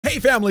Hey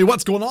family,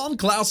 what's going on?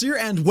 Klaus here,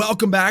 and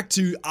welcome back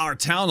to our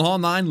Town Hall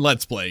 9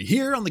 Let's Play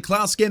here on the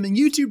Klaus Gaming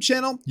YouTube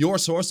channel, your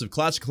source of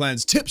Clash of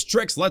Clans tips,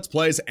 tricks, Let's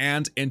Plays,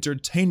 and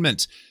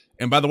entertainment.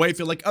 And by the way, if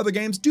you like other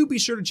games, do be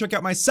sure to check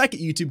out my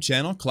second YouTube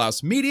channel,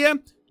 Klaus Media.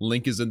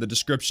 Link is in the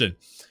description.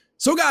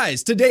 So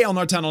guys, today on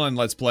our Town Hall 9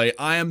 Let's Play,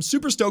 I am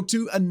super stoked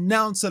to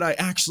announce that I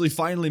actually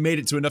finally made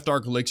it to enough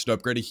Dark Elixir to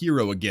upgrade a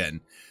hero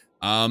again.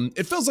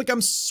 It feels like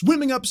I'm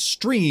swimming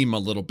upstream a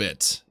little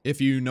bit,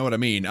 if you know what I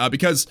mean,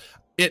 because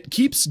it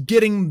keeps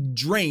getting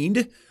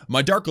drained.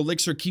 My Dark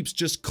Elixir keeps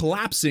just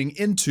collapsing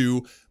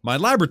into my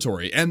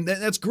laboratory, and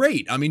that's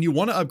great. I mean, you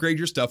want to upgrade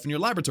your stuff in your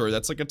laboratory.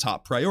 That's like a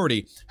top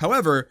priority.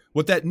 However,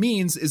 what that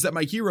means is that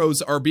my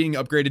heroes are being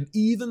upgraded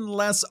even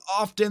less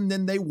often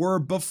than they were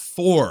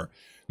before,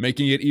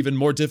 making it even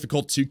more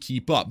difficult to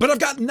keep up. But I've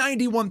got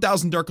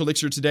 91,000 Dark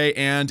Elixir today,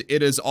 and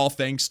it is all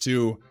thanks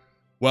to,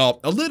 well,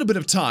 a little bit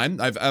of time.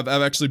 I've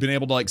actually been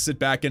able to like sit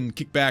back and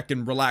kick back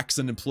and relax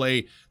and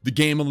play the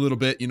game a little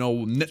bit, you know,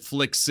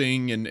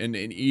 Netflixing and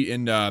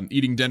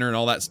eating dinner and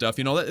all that stuff.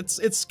 You know,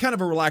 it's kind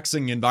of a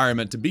relaxing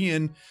environment to be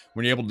in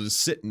when you're able to just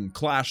sit and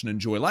clash and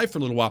enjoy life for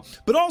a little while.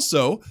 But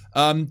also,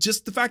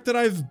 just the fact that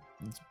I've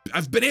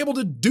been able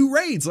to do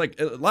raids.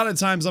 Like a lot of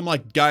times I'm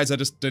like, guys, I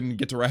just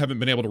haven't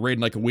been able to raid in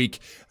like a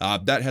week.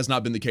 That has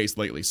not been the case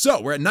lately. So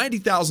we're at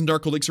 90,000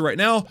 Dark Elixir right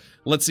now.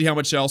 Let's see how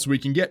much else we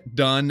can get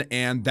done.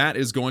 And that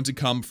is going to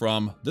come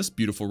from this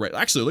beautiful raid.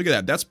 Actually, look at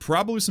that. That's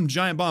probably some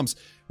giant bombs.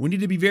 We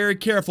need to be very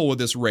careful with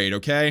this raid,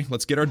 okay?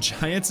 Let's get our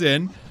giants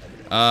in.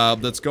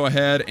 Let's go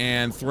ahead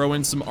and throw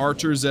in some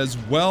archers as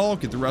well.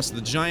 Get the rest of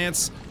the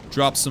giants.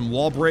 Drop some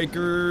wall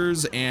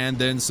breakers and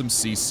then some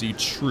CC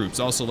troops.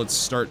 Also, let's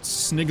start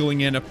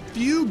sniggling in a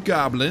few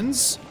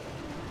goblins.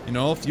 You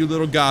know, a few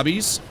little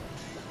gobbies.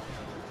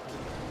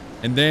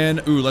 And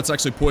then, ooh, let's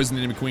actually poison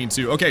the enemy queen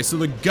too. Okay, so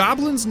the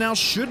goblins now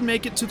should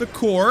make it to the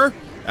core.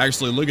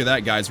 Actually, look at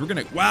that, guys. We're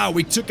gonna, wow,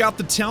 we took out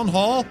the town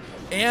hall.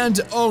 And,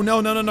 oh,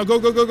 no, go,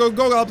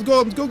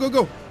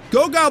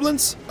 go,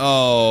 goblins.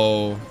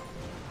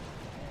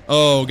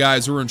 Oh,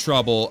 guys, we're in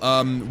trouble.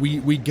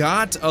 We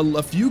got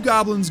a few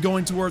goblins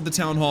going toward the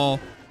town hall,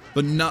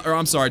 but not, or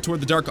I'm sorry, toward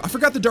the dark. I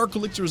forgot the Dark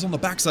Elixir was on the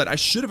backside. I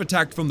should have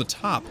attacked from the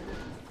top.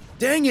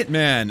 Dang it,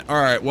 man.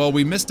 All right, well,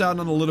 we missed out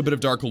on a little bit of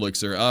Dark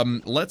Elixir.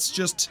 Let's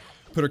just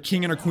put our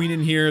king and our queen in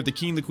here. The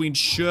king and the queen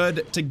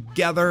should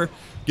together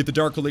get the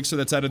Dark Elixir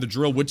that's out of the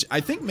drill, which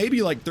I think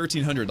maybe like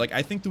 1,300. Like,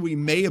 I think that we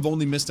may have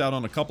only missed out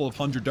on a couple of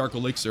hundred Dark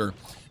Elixir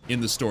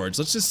in the storage.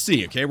 Let's just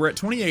see, okay? We're at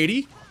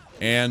 2080.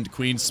 And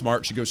Queen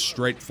Smart should go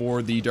straight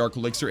for the Dark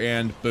Elixir,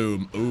 and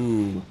boom.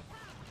 Ooh.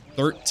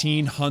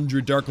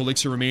 1,300 Dark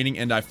Elixir remaining,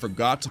 and I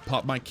forgot to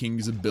pop my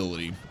King's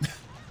ability.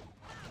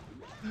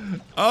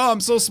 Oh,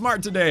 I'm so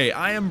smart today.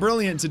 I am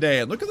brilliant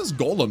today. Look at this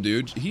golem,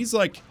 dude. He's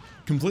like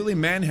completely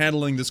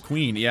manhandling this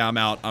queen. Yeah, I'm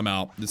out.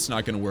 It's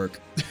not gonna work.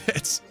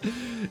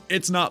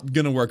 It's not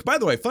gonna work. By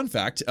the way, fun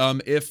fact,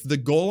 if the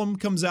golem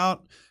comes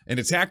out and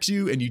attacks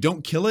you and you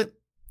don't kill it,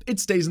 it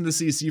stays in the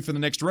CC for the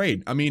next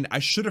raid. I mean, I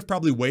should have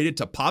probably waited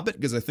to pop it,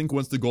 because I think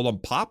once the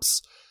golem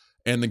pops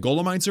and the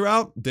golemites are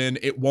out, then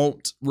it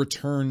won't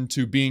return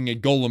to being a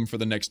golem for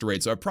the next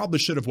raid. So I probably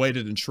should have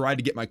waited and tried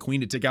to get my queen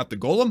to take out the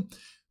golem,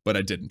 but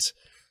I didn't.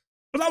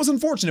 But that was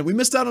unfortunate. We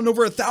missed out on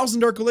over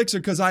 1,000 Dark Elixir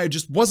because I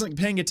just wasn't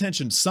paying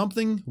attention.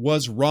 Something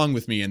was wrong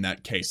with me in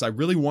that case.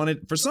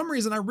 For some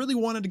reason, I really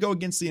wanted to go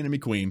against the enemy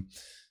queen.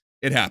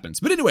 It happens.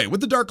 But anyway, with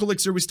the Dark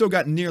Elixir, we still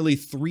got nearly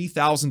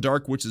 3,000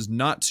 Dark, which is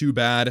not too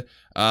bad.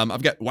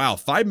 I've got, wow,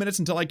 5 minutes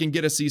until I can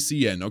get a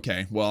CC in.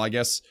 Okay, well, I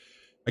guess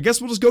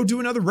we'll just go do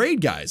another raid,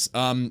 guys.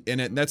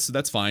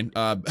 That's fine.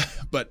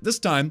 But this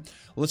time,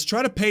 let's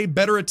try to pay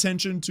better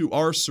attention to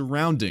our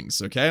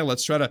surroundings, okay?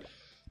 Let's try to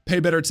pay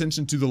better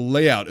attention to the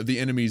layout of the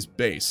enemy's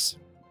base.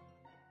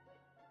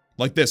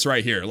 Like this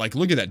right here. Like,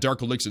 look at that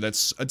Dark Elixir.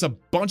 It's a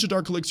bunch of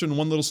Dark Elixir in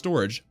one little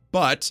storage.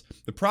 But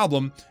the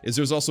problem is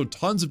there's also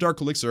tons of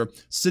Dark Elixir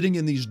sitting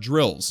in these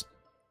drills.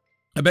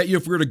 I bet you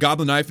if we were to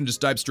Goblin Knife and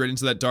just dive straight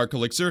into that Dark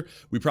Elixir,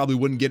 we probably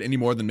wouldn't get any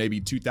more than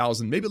maybe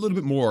 2,000, maybe a little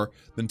bit more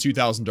than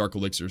 2,000 Dark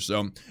Elixir.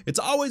 So it's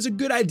always a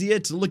good idea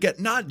to look at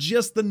not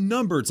just the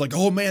number. It's like,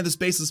 oh man, this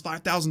base is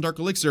 5,000 Dark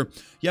Elixir.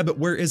 Yeah, but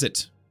where is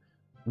it?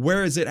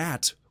 Where is it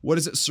at? What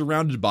is it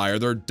surrounded by? Are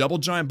there double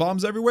giant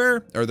bombs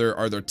everywhere? Are there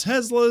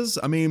Teslas?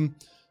 I mean,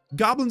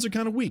 goblins are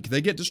kind of weak.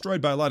 They get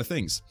destroyed by a lot of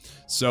things.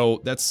 So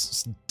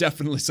that's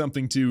definitely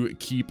something to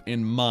keep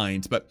in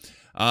mind. But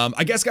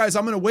I guess, guys,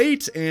 I'm going to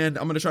wait, and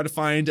I'm going to try to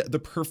find the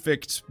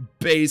perfect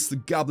base, the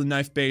Goblin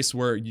Knife base,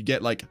 where you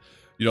get like,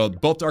 you know,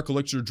 both Dark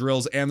Elixir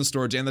drills and the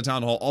storage and the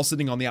town hall all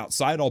sitting on the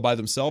outside all by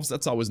themselves.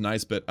 That's always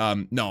nice, but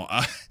no,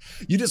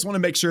 you just want to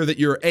make sure that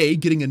you're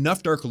getting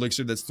enough Dark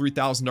Elixir. That's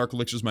 3,000 Dark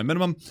Elixir is my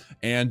minimum,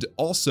 and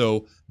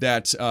also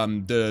that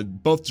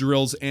both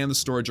drills and the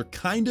storage are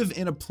kind of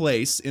in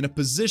a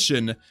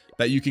position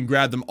that you can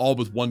grab them all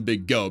with one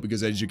big go,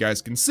 because as you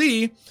guys can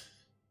see,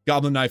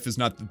 Goblin Knife is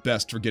not the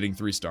best for getting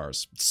 3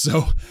 stars.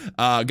 So,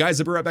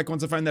 guys, I'll be right back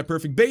once I find that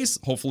perfect base.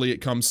 Hopefully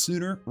it comes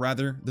sooner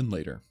rather than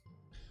later.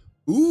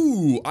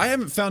 Ooh, I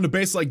haven't found a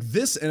base like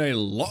this in a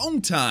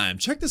long time.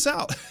 Check this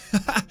out.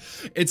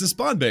 It's a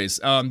spawn base.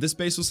 This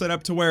base was set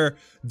up to where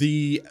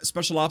the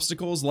special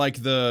obstacles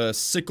like the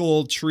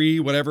sickle tree,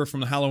 whatever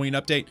from the Halloween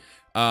update,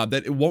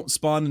 that it won't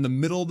spawn in the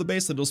middle of the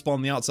base, that it'll spawn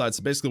on the outside.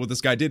 So basically what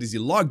this guy did is he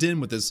logged in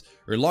with this,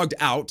 or logged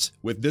out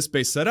with this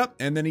base set up,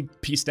 and then he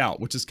pieced out,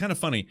 which is kind of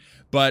funny.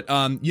 But,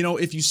 you know,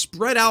 if you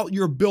spread out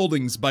your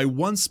buildings by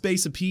one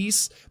space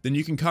apiece, then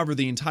you can cover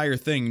the entire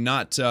thing,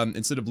 not,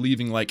 instead of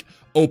leaving, like,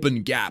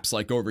 open gaps,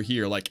 like over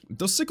here. Like,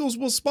 those sickles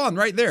will spawn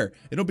right there.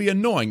 It'll be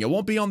annoying. It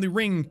won't be on the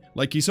ring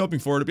like he's hoping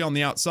for. It'll be on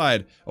the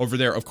outside over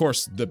there. Of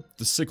course, the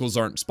sickles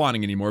aren't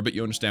spawning anymore, but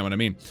you understand what I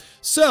mean.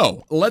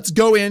 So, let's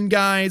go in,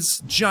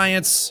 guys.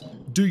 Giants,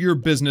 do your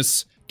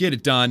business. Get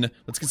it done.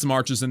 Let's get some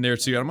archers in there,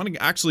 too. I'm gonna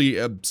actually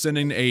send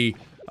in a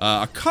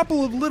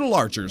couple of little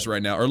archers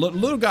right now, or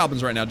little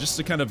goblins right now, just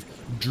to kind of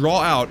draw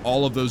out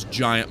all of those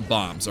giant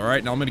bombs. All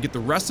right, now I'm gonna get the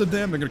rest of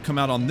them. They're gonna come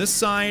out on this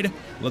side.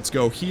 Let's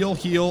go heal,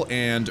 heal,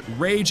 and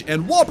rage,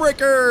 and wall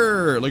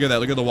breaker. Look at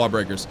that. Look at the wall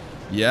breakers.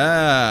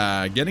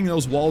 Yeah, getting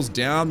those walls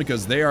down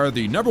because they are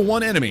the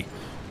 #1 enemy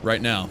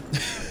right now.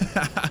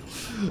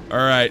 All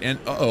right, and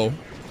uh-oh.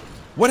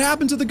 What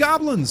happened to the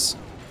goblins?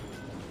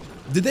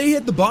 Did they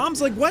hit the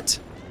bombs? Like, what?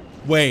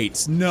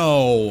 Wait,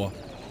 no.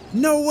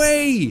 No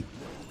way!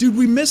 Dude,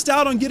 we missed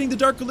out on getting the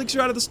Dark Elixir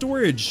out of the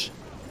storage.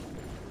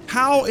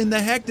 How in the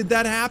heck did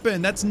that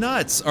happen? That's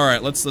nuts. All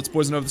right, let's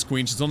poison over this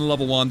queen. She's only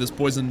level 1. This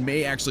poison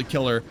may actually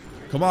kill her.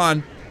 Come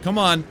on, come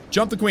on.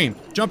 Jump the queen.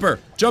 Jump her.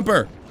 Jump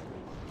her.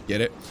 Get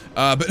it?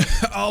 But,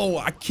 oh,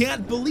 I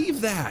can't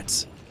believe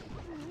that.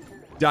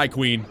 Die,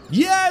 queen.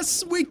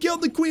 Yes, we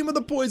killed the queen with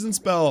a poison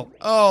spell.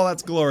 Oh,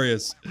 that's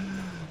glorious.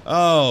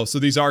 Oh, so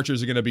these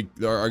archers are gonna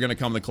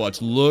come in the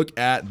clutch. Look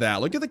at that.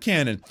 Look at the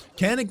cannon.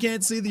 Cannon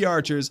can't see the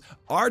archers.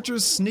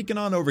 Archers sneaking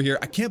on over here.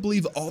 I can't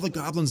believe all the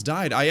goblins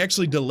died. I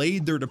actually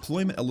delayed their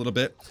deployment a little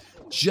bit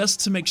just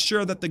to make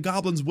sure that the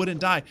goblins wouldn't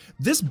die.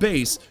 This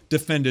base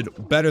defended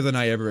better than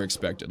I ever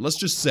expected. Let's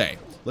just say.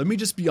 Let me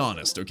just be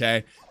honest,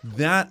 okay?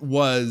 That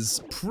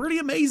was pretty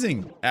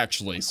amazing,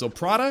 actually. So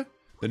Prada,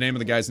 the name of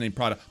the guy's name,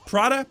 Prada.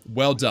 Prada,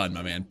 well done,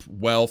 my man.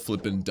 Well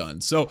flippin'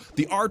 done. So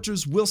the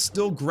archers will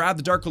still grab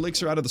the Dark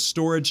Elixir out of the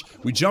storage.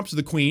 We jump to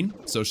the queen,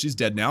 so she's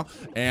dead now.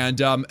 And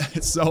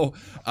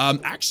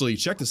actually,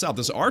 check this out.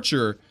 This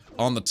archer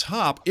on the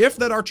top, if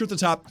that archer at the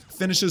top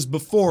finishes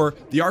before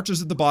the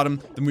archers at the bottom,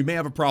 then we may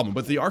have a problem.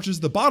 But if the archers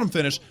at the bottom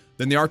finish,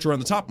 then the archer on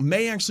the top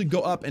may actually go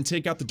up and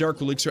take out the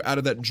Dark Elixir out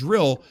of that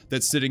drill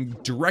that's sitting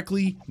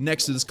directly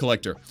next to this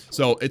collector.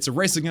 So it's a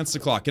race against the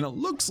clock, and it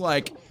looks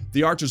like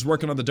the archers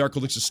working on the Dark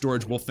Elixir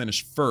storage will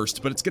finish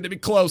first, but it's gonna be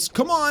close.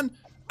 Come on!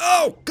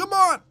 Oh, come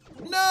on!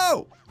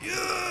 No!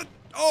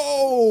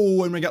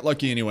 Oh, and we got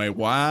lucky anyway.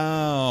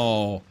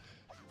 Wow.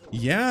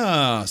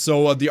 Yeah,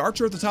 so the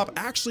archer at the top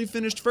actually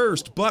finished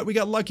first, but we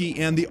got lucky,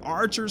 and the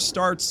archer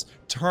starts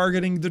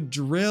targeting the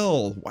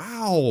drill.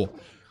 Wow.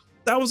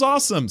 That was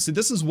awesome. See,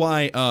 this is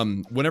why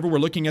whenever we're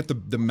looking at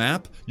the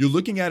map, you're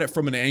looking at it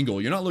from an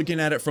angle. You're not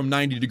looking at it from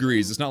 90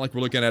 degrees. It's not like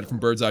we're looking at it from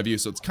bird's eye view,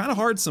 so it's kind of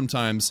hard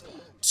sometimes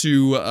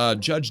to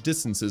judge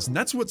distances, and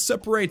that's what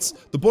separates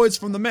the boys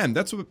from the men.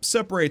 That's what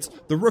separates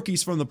the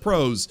rookies from the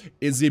pros,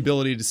 is the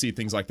ability to see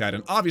things like that.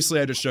 And obviously,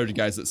 I just showed you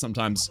guys that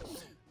sometimes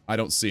I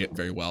don't see it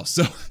very well.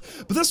 So,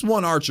 but this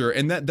one archer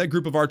and that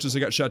group of archers that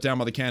got shut down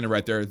by the cannon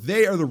right there,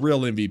 they are the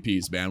real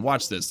MVPs, man.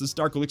 Watch this. This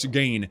Dark Elixir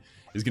gain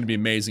is going to be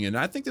amazing, and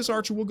I think this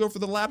archer will go for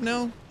the lab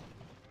now.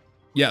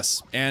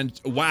 Yes, and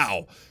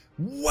wow.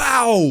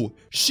 Wow!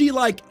 She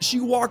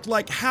walked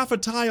like half a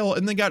tile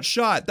and then got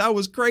shot. That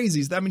was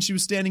crazy. That means she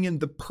was standing in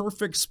the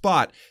perfect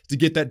spot to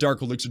get that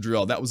Dark Elixir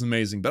drill. That was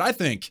amazing. But I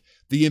think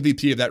the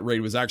MVP of that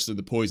raid was actually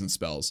the poison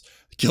spells.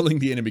 Killing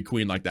the enemy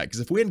queen like that. Because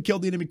if we hadn't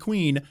killed the enemy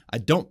queen, I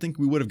don't think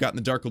we would have gotten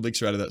the Dark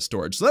Elixir out of that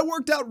storage. So that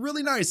worked out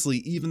really nicely,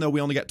 even though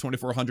we only got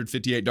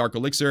 2,458 Dark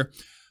Elixir.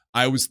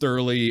 I was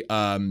thoroughly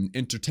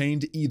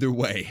entertained either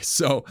way.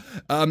 So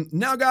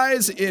now,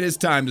 guys, it is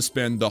time to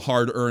spend the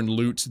hard-earned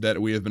loot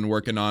that we have been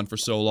working on for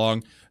so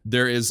long.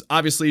 There is,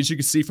 obviously, as you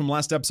can see from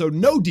last episode,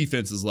 no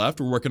defenses left.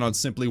 We're working on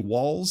simply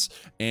walls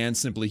and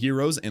simply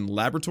heroes and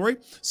laboratory.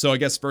 So I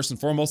guess first and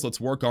foremost,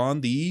 let's work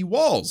on the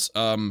walls.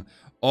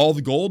 All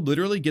the gold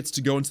literally gets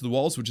to go into the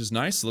walls, which is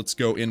nice. So let's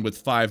go in with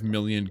 5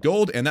 million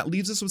gold, and that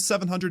leaves us with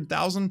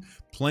 700,000.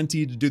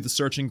 Plenty to do the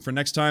searching for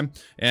next time.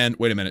 And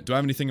wait a minute, do I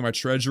have anything in my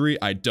treasury?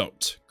 I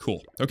don't.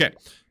 Cool. Okay,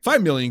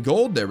 5 million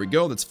gold. There we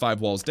go. That's 5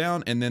 walls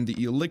down, and then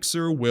the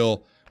elixir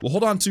we'll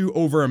hold on to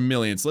over 1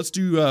 million. So let's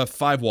do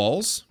 5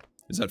 walls.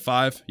 Is that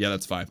 5? Yeah,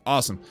 that's 5.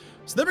 Awesome.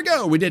 So there we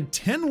go. We did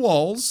 10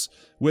 walls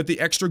with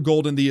the extra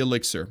gold in the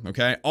elixir,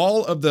 okay?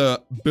 All of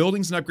the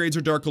buildings and upgrades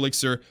are Dark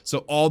Elixir, so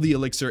all the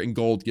elixir and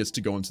gold gets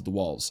to go into the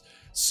walls.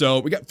 So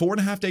we got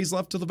 4.5 days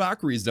left till the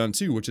Valkyrie is done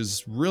too, which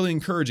is really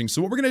encouraging.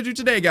 So what we're gonna do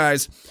today,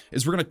 guys,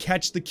 is we're gonna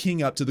catch the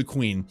king up to the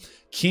queen.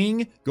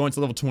 King going to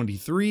level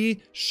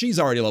 23. She's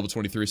already level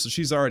 23, so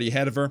she's already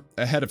ahead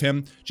of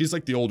him. She's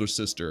like the older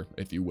sister,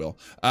 if you will.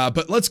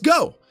 But let's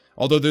go!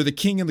 Although they're the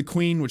king and the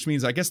queen, which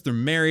means I guess they're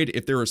married.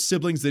 If they were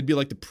siblings, they'd be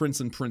like the prince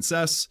and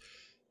princess.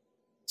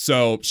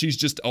 So she's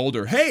just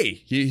older.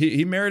 Hey,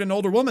 he married an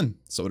older woman.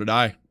 So did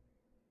I.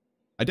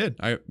 I did.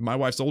 My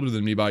wife's older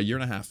than me by a year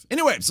and a half.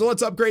 Anyway, so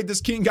let's upgrade this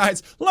king,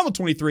 guys. Level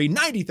 23,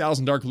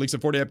 90,000 Dark Elixir,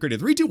 40 upgraded.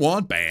 3, 2,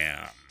 1,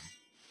 bam.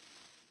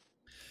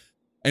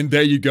 And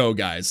there you go,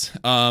 guys.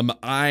 I'm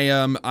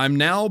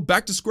now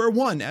back to square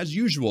one as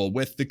usual,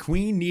 with the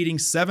queen needing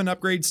 7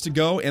 upgrades to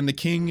go and the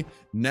king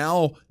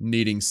now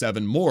needing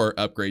 7 more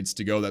upgrades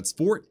to go. That's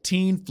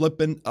 14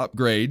 flippin'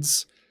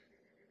 upgrades.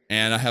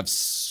 And I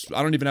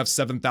don't even have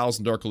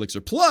 7,000 Dark Elixir.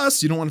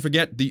 Plus, you don't want to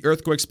forget the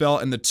Earthquake spell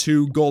and the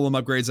 2 Golem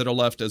upgrades that are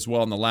left as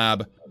well in the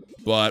lab.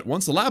 But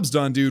once the lab's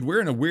done, dude,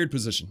 we're in a weird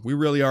position. We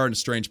really are in a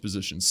strange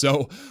position.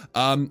 So,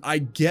 I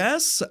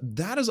guess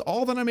that is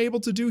all that I'm able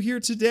to do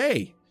here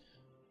today.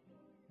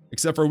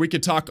 Except for we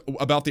could talk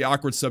about the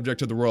awkward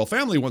subject of the royal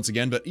family once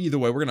again, but either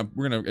way, we're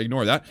gonna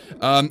ignore that.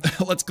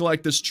 Let's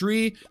collect this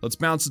tree. Let's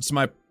bounce it to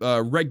my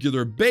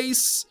regular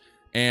base.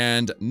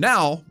 And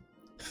now,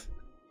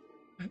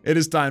 it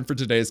is time for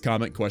today's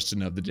comment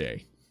question of the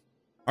day.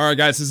 Alright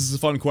guys, this is a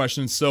fun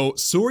question. So,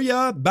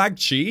 Surya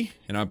Bagchi,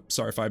 and I'm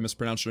sorry if I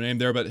mispronounced your name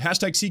there, but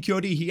hashtag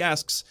CQOD, he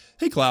asks,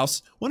 hey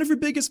Klaus, one of your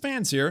biggest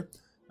fans here.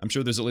 I'm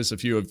sure there's at least a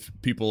few of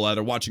people that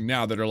are watching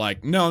now that are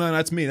like, no,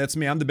 that's me,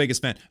 I'm the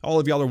biggest fan. All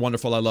of y'all are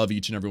wonderful, I love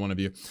each and every one of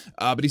you.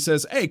 But he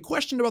says, hey,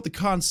 question about the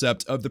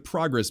concept of the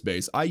progress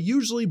base. I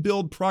usually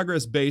build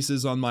progress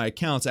bases on my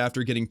accounts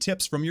after getting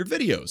tips from your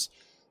videos.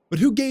 But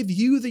who gave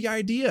you the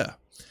idea?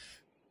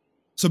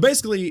 So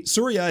basically,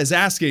 Surya is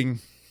asking,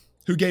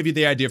 who gave you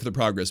the idea for the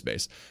progress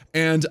base?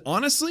 And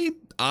honestly,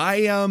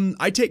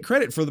 I take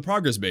credit for the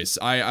progress base.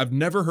 I've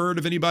never heard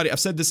of anybody, I've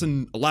said this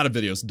in a lot of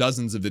videos,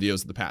 dozens of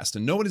videos in the past,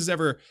 and no one has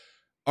ever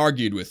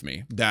argued with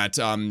me that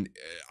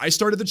I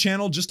started the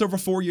channel just over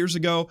 4 years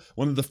ago.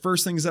 One of the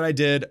first things that I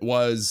did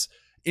was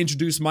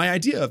introduce my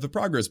idea of the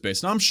progress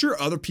base. Now, I'm sure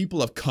other people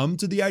have come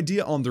to the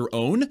idea on their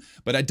own,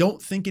 but I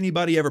don't think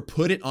anybody ever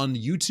put it on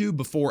YouTube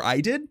before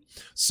I did.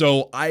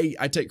 So I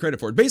take credit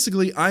for it.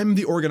 Basically, I'm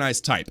the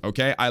organized type,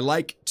 okay? I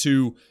like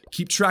to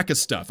keep track of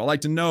stuff. I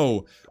like to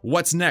know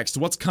what's next,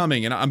 what's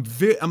coming, and I'm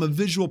a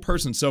visual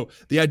person. So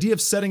the idea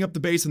of setting up the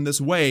base in this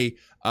way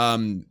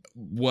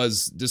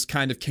was just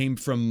kind of came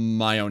from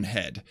my own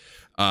head.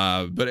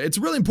 But it's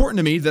really important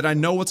to me that I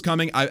know what's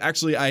coming. I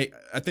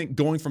think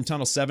going from Town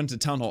Hall 7 to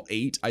Town Hall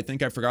 8, I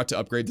think I forgot to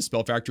upgrade the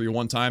Spell Factory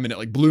one time and it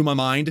like blew my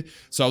mind.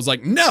 So I was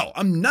like, no,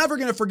 I'm never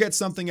going to forget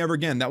something ever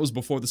again. That was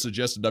before the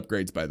suggested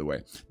upgrades, by the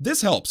way.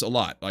 This helps a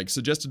lot. Like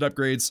suggested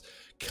upgrades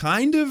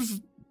kind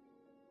of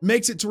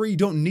makes it to where you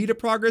don't need a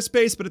progress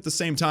base, but at the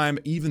same time,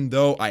 even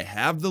though I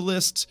have the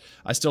list,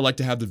 I still like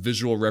to have the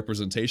visual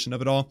representation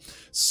of it all.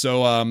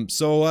 So,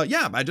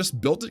 yeah, I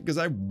just built it because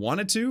I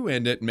wanted to,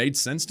 and it made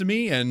sense to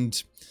me, and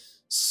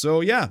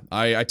so yeah,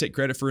 I take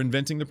credit for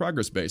inventing the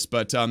progress base.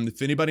 But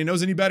if anybody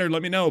knows any better,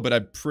 let me know, but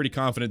I'm pretty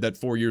confident that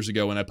 4 years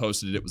ago when I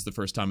posted it, it was the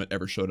first time it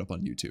ever showed up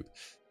on YouTube.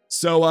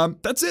 So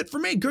that's it for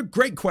me.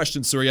 Great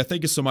question, Surya.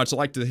 Thank you so much. I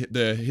like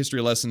the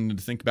history lesson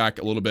to think back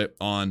a little bit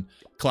on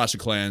Clash of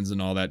Clans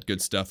and all that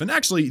good stuff. And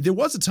actually, there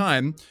was a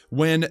time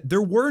when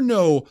there were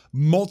no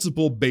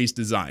multiple base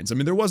designs. I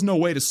mean, there was no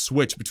way to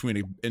switch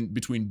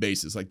between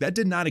bases. Like that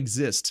did not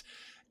exist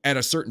at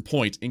a certain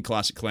point in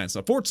Clash of Clans.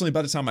 Now, fortunately,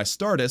 by the time I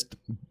started,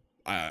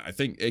 I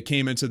think it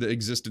came into the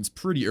existence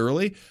pretty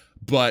early,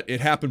 but it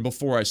happened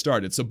before I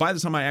started. So by the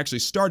time I actually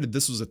started,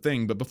 this was a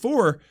thing. But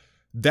before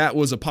that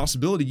was a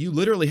possibility, you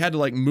literally had to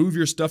like move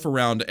your stuff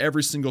around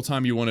every single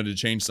time you wanted to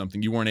change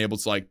something. You weren't able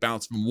to like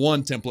bounce from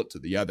one template to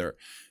the other.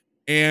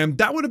 And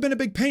that would have been a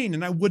big pain,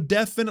 and I would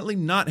definitely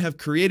not have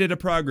created a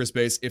progress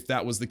base if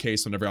that was the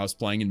case whenever I was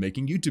playing and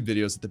making YouTube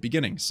videos at the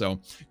beginning. So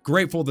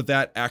grateful that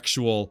that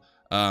actual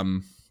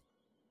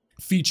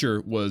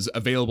feature was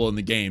available in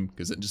the game,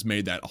 because it just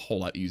made that a whole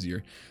lot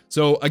easier.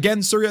 So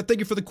again, Surya,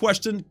 thank you for the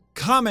question.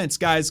 Comments,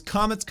 guys,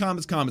 comments.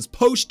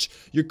 Post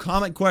your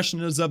comment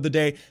questions of the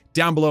day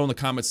down below in the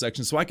comment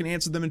section so I can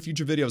answer them in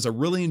future videos. I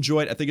really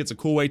enjoy it. I think it's a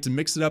cool way to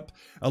mix it up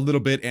a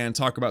little bit and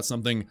talk about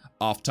something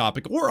off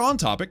topic or on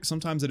topic.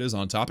 Sometimes it is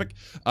on topic.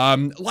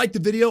 Like the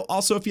video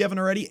also if you haven't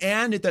already,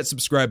 and hit that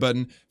subscribe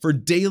button for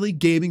daily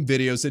gaming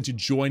videos and to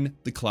join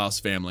the Klaus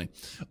family.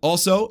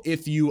 Also,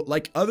 if you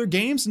like other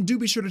games, do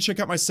be sure to check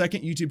out my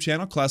second YouTube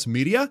channel, Klaus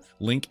Media.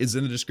 Link is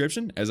in the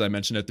description, as I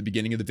mentioned at the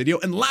beginning of the video.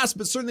 And last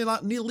but certainly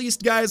not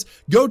least, guys,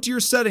 go to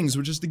your settings,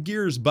 which is the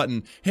gears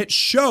button. Hit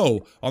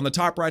show on the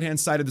top right hand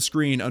side of the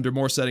screen under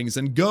more settings,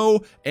 and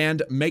go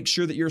and make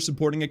sure that you're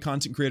supporting a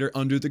content creator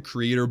under the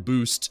creator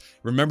boost.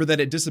 Remember that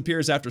it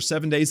disappears after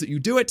 7 days that you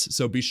do it,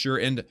 so be sure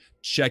and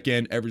check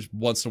in every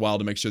once in a while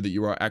to make sure that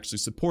you are actually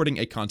supporting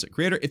a content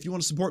creator. If you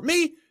want to support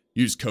me,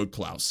 use code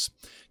Klaus.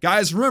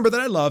 Guys, remember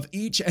that I love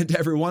each and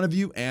every one of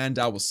you, and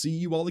I will see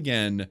you all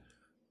again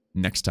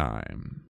next time.